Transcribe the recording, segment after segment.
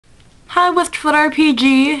Hi, Westwood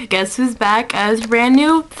RPG. Guess who's back as brand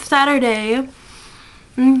new Saturday.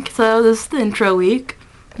 So this is the intro week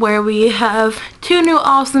where we have two new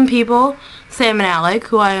awesome people, Sam and Alec,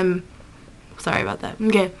 who I am sorry about that.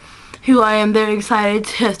 Okay. Who I am very excited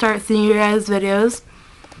to start seeing your guys' videos.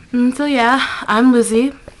 So yeah, I'm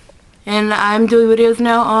Lizzy, and I'm doing videos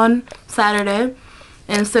now on Saturday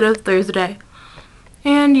instead of Thursday.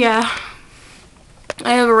 And yeah,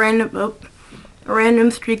 I have a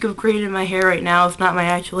random streak of green in my hair right now. It's not my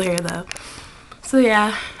actual hair though. So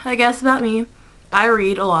yeah, I guess about me. I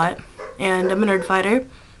read a lot, and I'm a nerd fighter,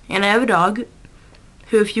 and I have a dog,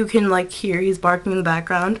 who if you can like hear, he's barking in the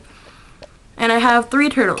background. And I have 3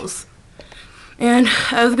 turtles. And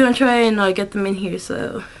I was gonna try and get them in here,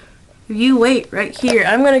 so you wait right here.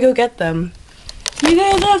 I'm gonna go get them. You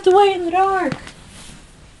guys have to wait in the dark.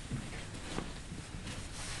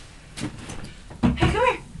 Hey, come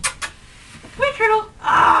here. Come here, turtle.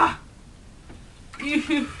 Ah!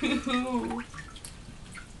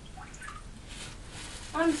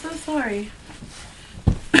 I'm so sorry.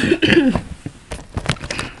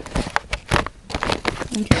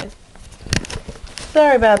 Okay.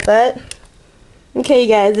 Sorry about that. Okay,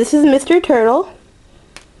 guys, this is Mr. Turtle.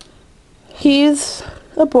 He's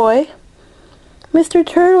a boy. Mr.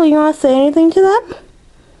 Turtle, you want to say anything to them?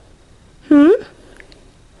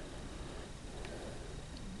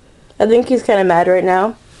 I think he's kind of mad right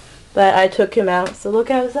now that I took him out. So look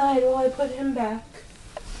outside while I put him back.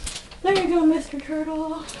 There you go, Mr.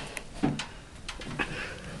 Turtle.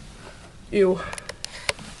 Ew.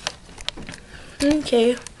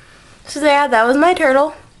 Okay. So yeah, that was my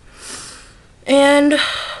turtle. And,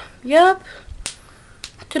 yep.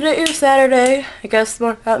 Today is Saturday. I guess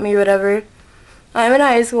more about me, whatever. I'm in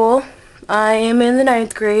high school. I am in the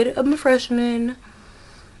 9th grade. I'm a freshman.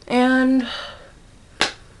 And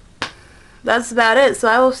that's about it. So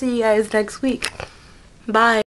I will see you guys next week. Bye.